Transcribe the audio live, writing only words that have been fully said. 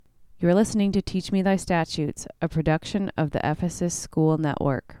You're listening to Teach Me Thy Statutes, a production of the Ephesus School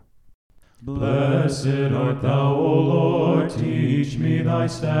Network. Blessed art thou, O Lord, teach me thy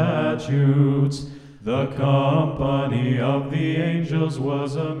statutes. The company of the angels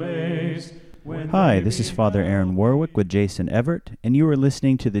was amazed. Hi, this is Father Aaron Warwick with Jason Everett, and you are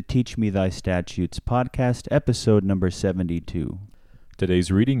listening to the Teach Me Thy Statutes podcast, episode number 72.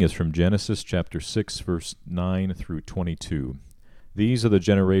 Today's reading is from Genesis chapter 6, verse 9 through 22. These are the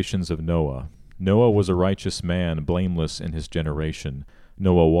generations of Noah. Noah was a righteous man, blameless in his generation.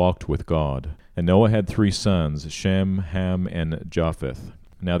 Noah walked with God. And Noah had 3 sons, Shem, Ham, and Japheth.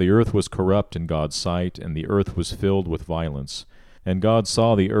 Now the earth was corrupt in God's sight, and the earth was filled with violence. And God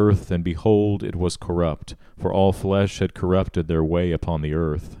saw the earth, and behold, it was corrupt, for all flesh had corrupted their way upon the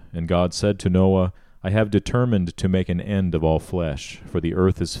earth. And God said to Noah, I have determined to make an end of all flesh, for the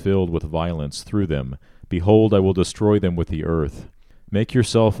earth is filled with violence through them. Behold, I will destroy them with the earth. Make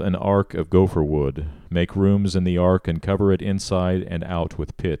yourself an ark of gopher wood. Make rooms in the ark, and cover it inside and out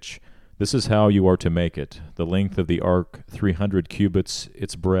with pitch. This is how you are to make it. The length of the ark 300 cubits,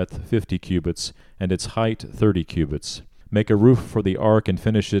 its breadth 50 cubits, and its height 30 cubits. Make a roof for the ark, and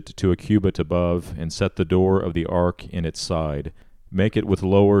finish it to a cubit above, and set the door of the ark in its side. Make it with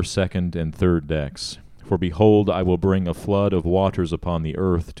lower, second, and third decks. For behold, I will bring a flood of waters upon the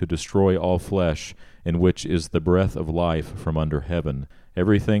earth to destroy all flesh, in which is the breath of life from under heaven.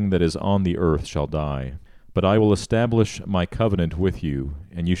 Everything that is on the earth shall die. But I will establish my covenant with you,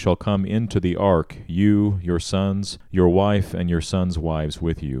 and you shall come into the ark, you, your sons, your wife, and your sons' wives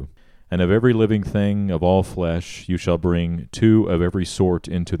with you. And of every living thing of all flesh you shall bring 2 of every sort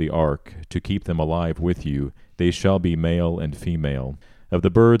into the ark, to keep them alive with you. They shall be male and female. Of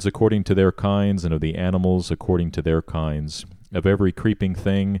the birds according to their kinds, and of the animals according to their kinds. Of every creeping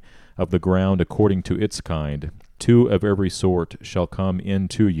thing of the ground according to its kind. 2 of every sort shall come in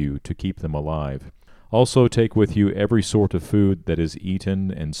to you, to keep them alive. Also take with you every sort of food that is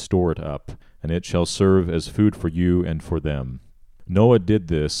eaten, and store it up, and it shall serve as food for you and for them. Noah did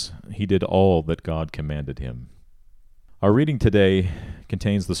this. He did all that God commanded him. Our reading today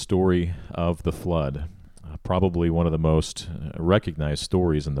contains the story of the flood, probably one of the most recognized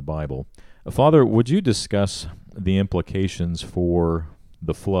stories in the Bible. Father, would you discuss the implications for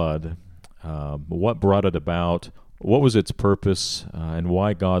the flood, what brought it about, what was its purpose, and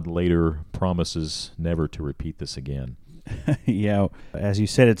why God later promises never to repeat this again? Yeah, as you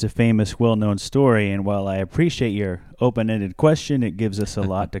said, it's a famous, well-known story, and while I appreciate your open-ended question, it gives us a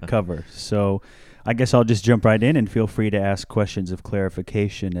lot to cover. So I guess I'll just jump right in, and feel free to ask questions of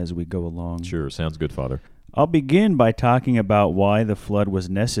clarification as we go along. Sure, sounds good, Father. I'll begin by talking about why the flood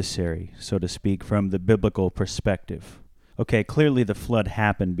was necessary, so to speak, from the biblical perspective. Okay, clearly the flood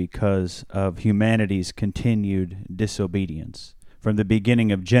happened because of humanity's continued disobedience. From the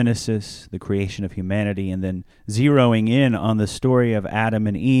beginning of Genesis, the creation of humanity, and then zeroing in on the story of Adam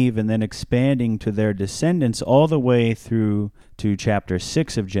and Eve, and then expanding to their descendants all the way through to chapter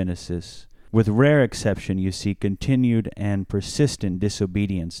 6 of Genesis. With rare exception, you see continued and persistent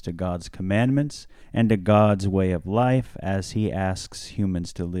disobedience to God's commandments and to God's way of life as He asks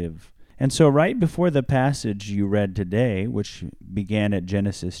humans to live. And so right before the passage you read today, which began at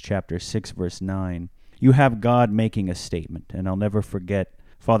Genesis chapter 6, verse 9, you have God making a statement. And I'll never forget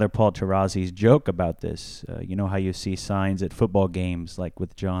Father Paul Tarazi's joke about this. You know how you see signs at football games, like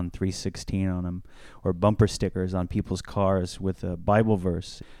with John 3:16 on them, or bumper stickers on people's cars with a Bible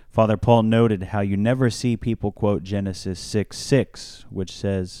verse. Father Paul noted how you never see people quote Genesis 6:6, which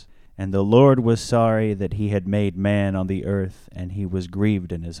says, "And the Lord was sorry that he had made man on the earth, and he was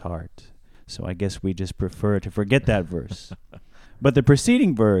grieved in his heart." So I guess we just prefer to forget that verse. But the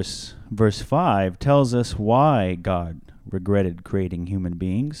preceding verse, verse 5, tells us why God regretted creating human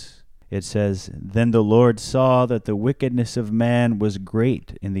beings. It says, "Then the Lord saw that the wickedness of man was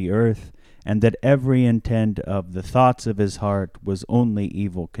great in the earth, and that every intent of the thoughts of his heart was only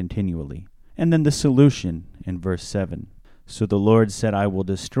evil continually." And then the solution in verse 7. "So the Lord said, I will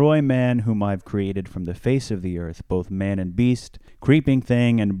destroy man whom I've created from the face of the earth, both man and beast, creeping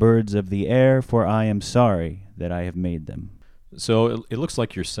thing and birds of the air, for I am sorry that I have made them." So it looks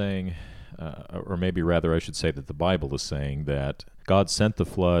like you're saying, or maybe rather I should say that the Bible is saying that God sent the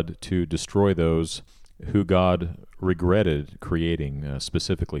flood to destroy those who God regretted creating,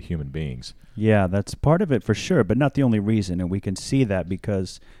 specifically human beings. Yeah, that's part of it for sure, but not the only reason. And we can see that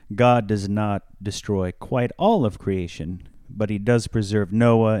because God does not destroy quite all of creation, but He does preserve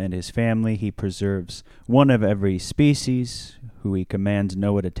Noah and his family. He preserves one of every species who He commands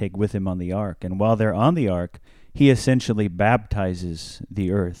Noah to take with him on the ark. And while they're on the ark, He essentially baptizes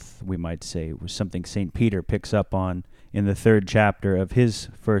the earth, we might say, was something St. Peter picks up on in the 3rd chapter of his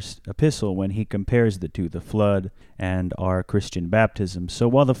first epistle when he compares the two, the flood and our Christian baptism. So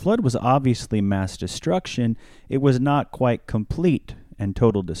while the flood was obviously mass destruction, it was not quite complete and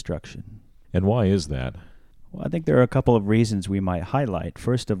total destruction. And why is that? Well, I think there are a couple of reasons we might highlight.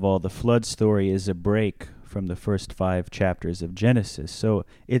 First of all, the flood story is a break from the first 5 chapters of Genesis. So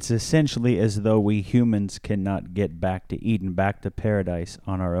it's essentially as though we humans cannot get back to Eden, back to paradise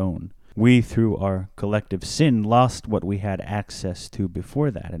on our own. We, through our collective sin, lost what we had access to before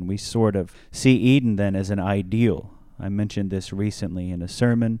that, and we sort of see Eden then as an ideal. I mentioned this recently in a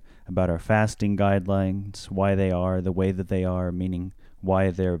sermon about our fasting guidelines, why they are the way that they are, meaning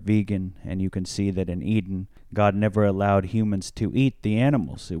why they're vegan, and you can see that in Eden, God never allowed humans to eat the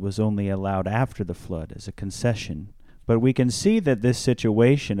animals. It was only allowed after the flood as a concession. But we can see that this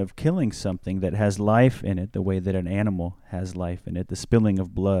situation of killing something that has life in it, the way that an animal has life in it, the spilling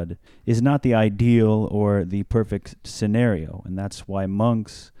of blood, is not the ideal or the perfect scenario. And that's why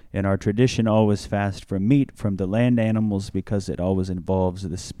monks in our tradition always fast from meat from the land animals, because it always involves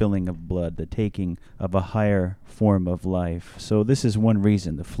the spilling of blood, the taking of a higher form of life. So this is one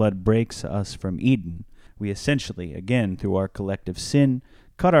reason. The flood breaks us from Eden. We essentially, again, through our collective sin,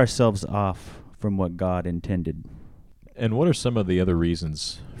 cut ourselves off from what God intended. And what are some of the other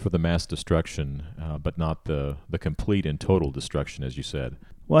reasons for the mass destruction, but not the complete and total destruction, as you said?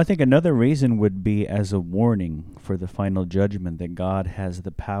 Well, I think another reason would be as a warning for the final judgment, that God has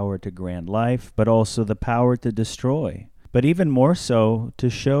the power to grant life, but also the power to destroy. But even more so, to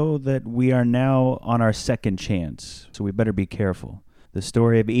show that we are now on our second chance, so we better be careful. The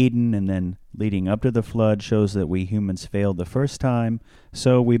story of Eden and then leading up to the flood shows that we humans failed the first time,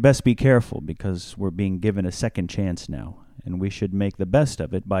 so we best be careful because we're being given a second chance now, and we should make the best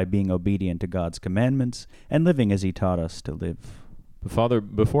of it by being obedient to God's commandments and living as He taught us to live. Father,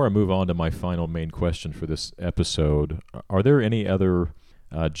 before I move on to my final main question for this episode, are there any other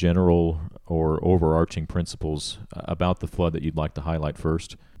general or overarching principles about the flood that you'd like to highlight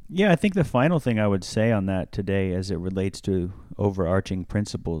first? Yeah, I think the final thing I would say on that today as it relates to overarching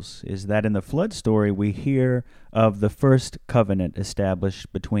principles is that in the flood story we hear of the first covenant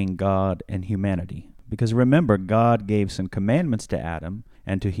established between God and humanity. Because remember, God gave some commandments to Adam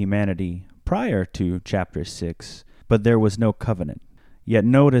and to humanity prior to chapter 6, but there was no covenant. Yet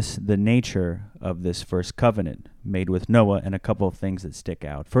notice the nature of this first covenant made with Noah and a couple of things that stick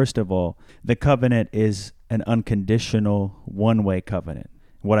out. First of all, the covenant is an unconditional one-way covenant.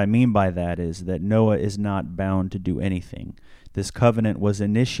 What I mean by that is that Noah is not bound to do anything. This covenant was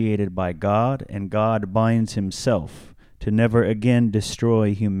initiated by God, and God binds Himself to never again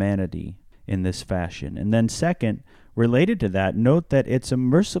destroy humanity in this fashion. And then second, related to that, note that it's a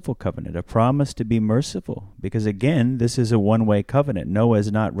merciful covenant, a promise to be merciful, because again, this is a one-way covenant. Noah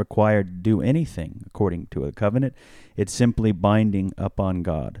is not required to do anything according to a covenant. It's simply binding upon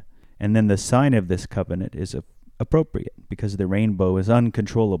God. And then the sign of this covenant is appropriate, because the rainbow is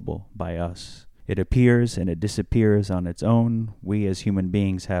uncontrollable by us. It appears and it disappears on its own. We as human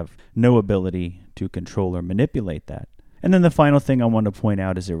beings have no ability to control or manipulate that. And then the final thing I want to point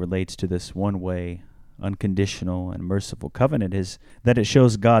out as it relates to this one-way, unconditional, and merciful covenant is that it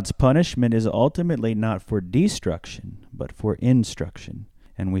shows God's punishment is ultimately not for destruction, but for instruction.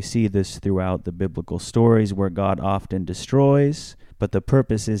 And we see this throughout the biblical stories where God often destroys, but the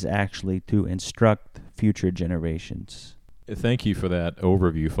purpose is actually to instruct future generations. Thank you for that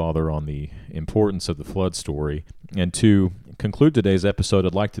overview, Father, on the importance of the flood story. And to conclude today's episode,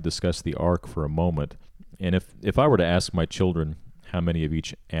 I'd like to discuss the ark for a moment. And if I were to ask my children how many of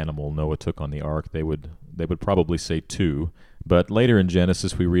each animal Noah took on the ark, they would probably say 2. But later in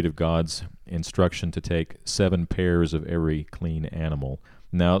Genesis, we read of God's instruction to take 7 pairs of every clean animal.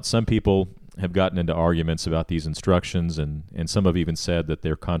 Now, some people have gotten into arguments about these instructions, and some have even said that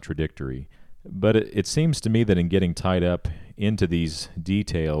they're contradictory. But it seems to me that in getting tied up into these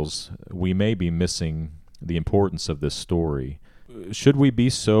details, we may be missing the importance of this story. Should we be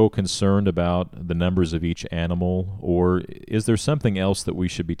so concerned about the numbers of each animal, or is there something else that we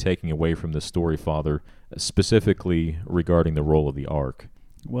should be taking away from this story, Father, specifically regarding the role of the ark?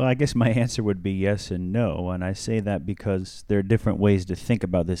 Well, I guess my answer would be yes and no, and I say that because there are different ways to think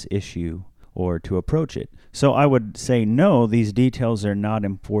about this issue or to approach it. So I would say no, these details are not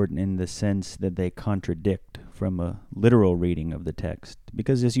important in the sense that they contradict from a literal reading of the text.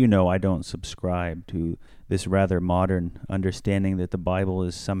 Because as you know, I don't subscribe to this rather modern understanding that the Bible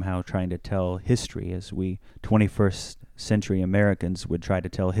is somehow trying to tell history, as we 21st century Americans would try to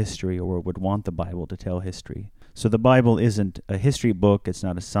tell history or would want the Bible to tell history. So the Bible isn't a history book, it's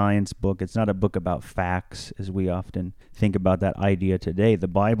not a science book, it's not a book about facts, as we often think about that idea today. The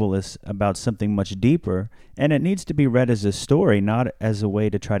Bible is about something much deeper, and it needs to be read as a story, not as a way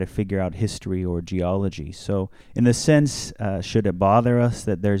to try to figure out history or geology. So in the sense, should it bother us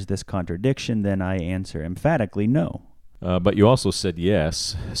that there's this contradiction, then I answer emphatically no. But you also said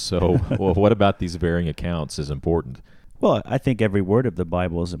yes, so well, what about these varying accounts is important? Well, I think every word of the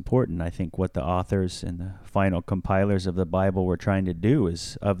Bible is important. I think what the authors and the final compilers of the Bible were trying to do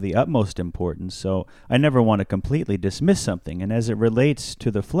is of the utmost importance. So I never want to completely dismiss something. And as it relates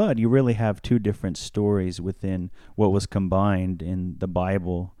to the flood, you really have two different stories within what was combined in the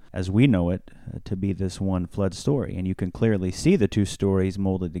Bible as we know it to be this one flood story. And you can clearly see the two stories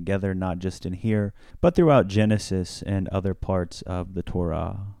molded together, not just in here, but throughout Genesis and other parts of the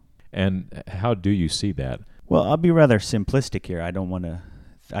Torah. And how do you see that? Well, I'll be rather simplistic here. I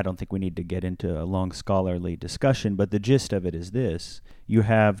don't think we need to get into a long scholarly discussion, but the gist of it is this. You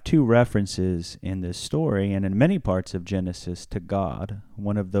have two references in this story, and in many parts of Genesis, to God.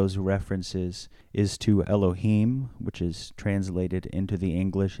 One of those references is to Elohim, which is translated into the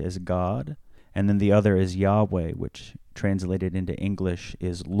English as God, and then the other is Yahweh, which translated into English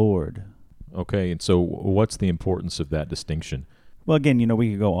is Lord. Okay, and so what's the importance of that distinction? Well, again,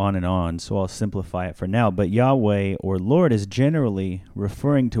 we could go on, so I'll simplify it for now. But Yahweh, or Lord, is generally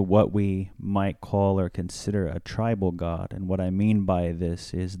referring to what we might call or consider a tribal god. And what I mean by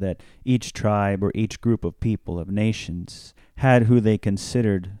this is that each tribe or each group of people, of nations, had who they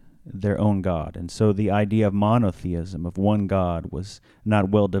considered their own god. And so the idea of monotheism, of one god, was not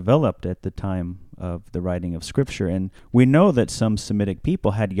well developed at the time of the writing of Scripture. And we know that some Semitic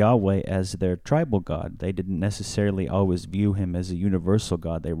people had Yahweh as their tribal god. They didn't necessarily always view him as a universal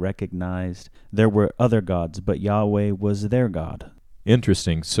god. They recognized there were other gods, but Yahweh was their god.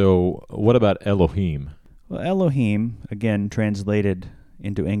 Interesting. So what about Elohim? Well, Elohim, again, translated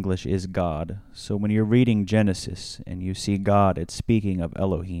into English, is God. So when you're reading Genesis and you see God, it's speaking of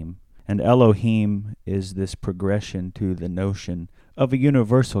Elohim. And Elohim is this progression to the notion of a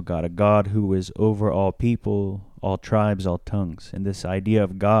universal God, a God who is over all people, all tribes, all tongues. And this idea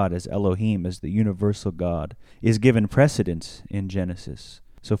of God as Elohim, as the universal God, is given precedence in Genesis.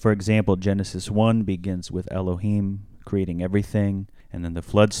 So for example, Genesis 1 begins with Elohim creating everything, and then the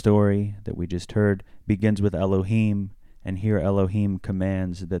flood story that we just heard begins with Elohim, and here Elohim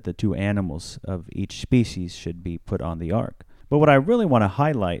commands that the two animals of each species should be put on the ark. But what I really want to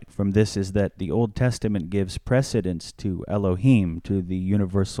highlight from this is that the Old Testament gives precedence to Elohim, to the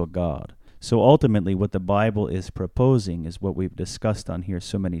universal God. So ultimately what the Bible is proposing is what we've discussed on here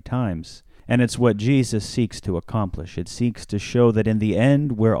so many times, and it's what Jesus seeks to accomplish. It seeks to show that in the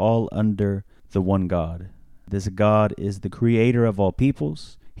end we're all under the one God. This God is the creator of all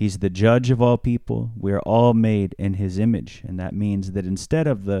peoples. He's the judge of all people. We are all made in his image, and that means that instead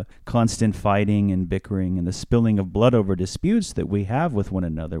of the constant fighting and bickering and the spilling of blood over disputes that we have with one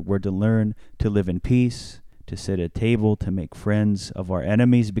another, we're to learn to live in peace, to sit at table, to make friends of our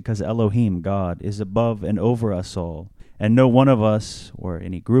enemies, because Elohim, God, is above and over us all, and no one of us or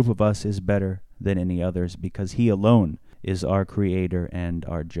any group of us is better than any others, because he alone is our creator and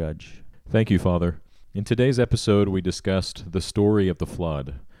our judge. Thank you, Father. In today's episode, we discussed the story of the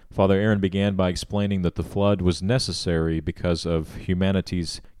flood. Father Aaron began by explaining that the flood was necessary because of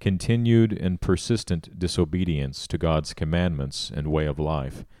humanity's continued and persistent disobedience to God's commandments and way of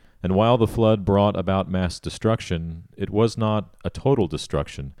life. And while the flood brought about mass destruction, it was not a total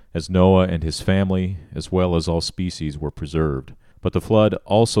destruction, as Noah and his family, as well as all species, were preserved. But the flood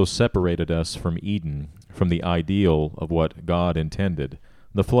also separated us from Eden, from the ideal of what God intended.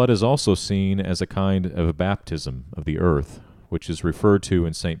 The flood is also seen as a kind of baptism of the earth, which is referred to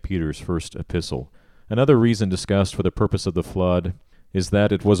in St. Peter's first epistle. Another reason discussed for the purpose of the flood is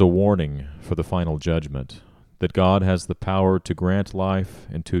that it was a warning for the final judgment, that God has the power to grant life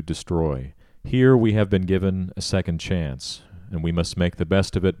and to destroy. Here we have been given a second chance, and we must make the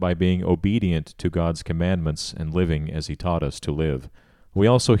best of it by being obedient to God's commandments and living as he taught us to live. We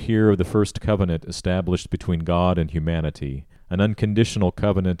also hear of the first covenant established between God and humanity, an unconditional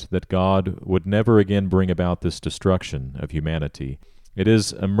covenant that God would never again bring about this destruction of humanity. It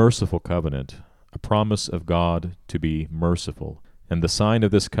is a merciful covenant, a promise of God to be merciful. And the sign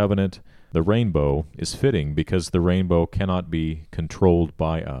of this covenant, the rainbow, is fitting because the rainbow cannot be controlled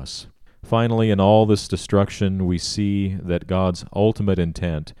by us. Finally, in all this destruction, we see that God's ultimate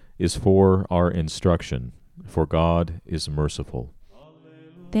intent is for our instruction, for God is merciful.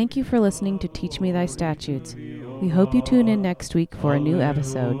 Thank you for listening to Teach Me Thy Statutes. We hope you tune in next week for a new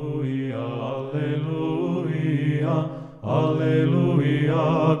episode. Alleluia, alleluia.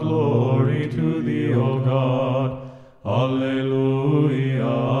 Alleluia, glory to thee, O God. Alleluia,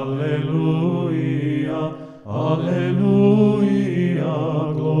 alleluia, alleluia,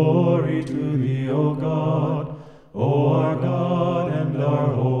 glory to thee, O God. O our God and our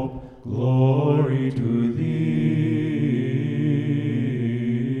hope, glory to thee.